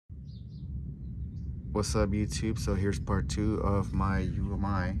What's up, YouTube? So here's part 2 of my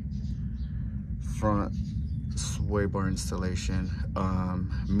UMI front sway bar installation.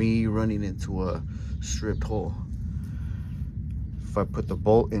 Me running into a strip hole. If I put the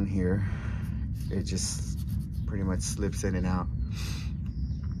bolt in here, it just pretty much slips in and out.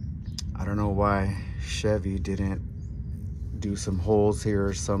 I don't know why Chevy didn't do some holes here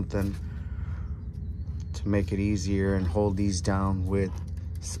or something to make it easier and hold these down with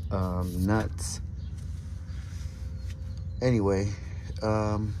nuts. Anyway,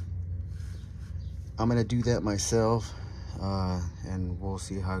 I'm gonna do that myself, and we'll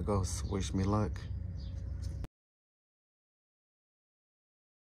see how it goes. Wish me luck.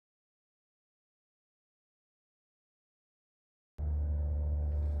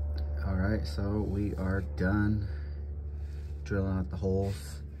 All right, so we are done drilling out the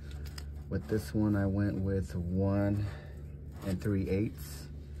holes. With this one, I went with 1 3/8,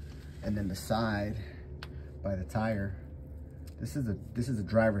 and then the side by the tire. This is a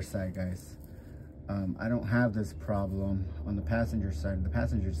driver's side, guys. I don't have this problem on the passenger side. The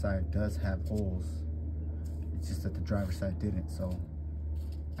passenger side does have holes. It's just that the driver's side didn't, so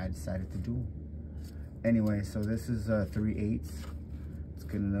I decided to do them. Anyway, so this is 3/8. It's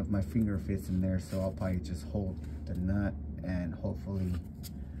good enough. My finger fits in there, so I'll probably just hold the nut and hopefully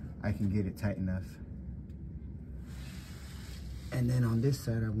I can get it tight enough. And then on this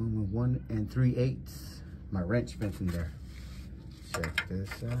side, I went with 1 3/8. My wrench fits in there. Check this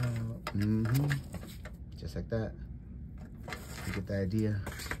out. Just like that. You get the idea.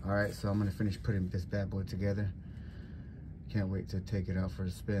 All right, so I'm gonna finish putting this bad boy together. Can't wait to take it out for a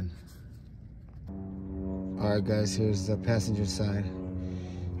spin. All right, guys, here's the passenger side.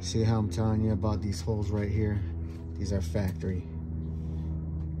 See how I'm telling you about these holes right here? These are factory.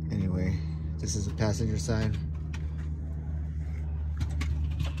 Anyway, this is the passenger side.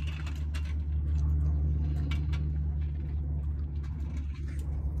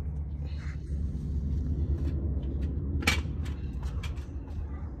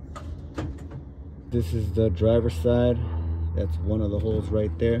 This is the driver's side. That's one of the holes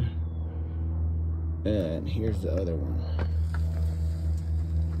right there. And here's the other one.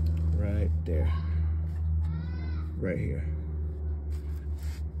 Right there. Right here.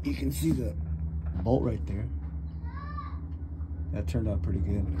 You can see the bolt right there. That turned out pretty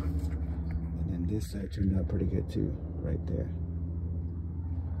good. And then this side turned out pretty good too, right there.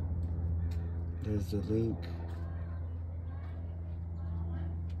 There's the link.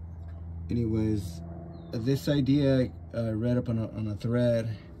 Anyways, this idea I read up on a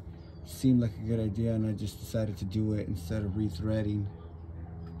thread. Seemed like a good idea, and I just decided to do it instead of rethreading.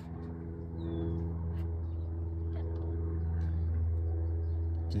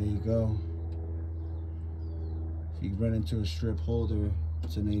 There you go. If you run into a strip holder,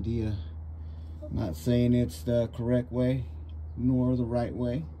 it's an idea. Not saying it's the correct way, nor the right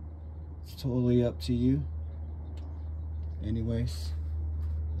way. It's totally up to you. Anyways,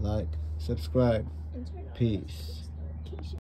 like, subscribe, peace.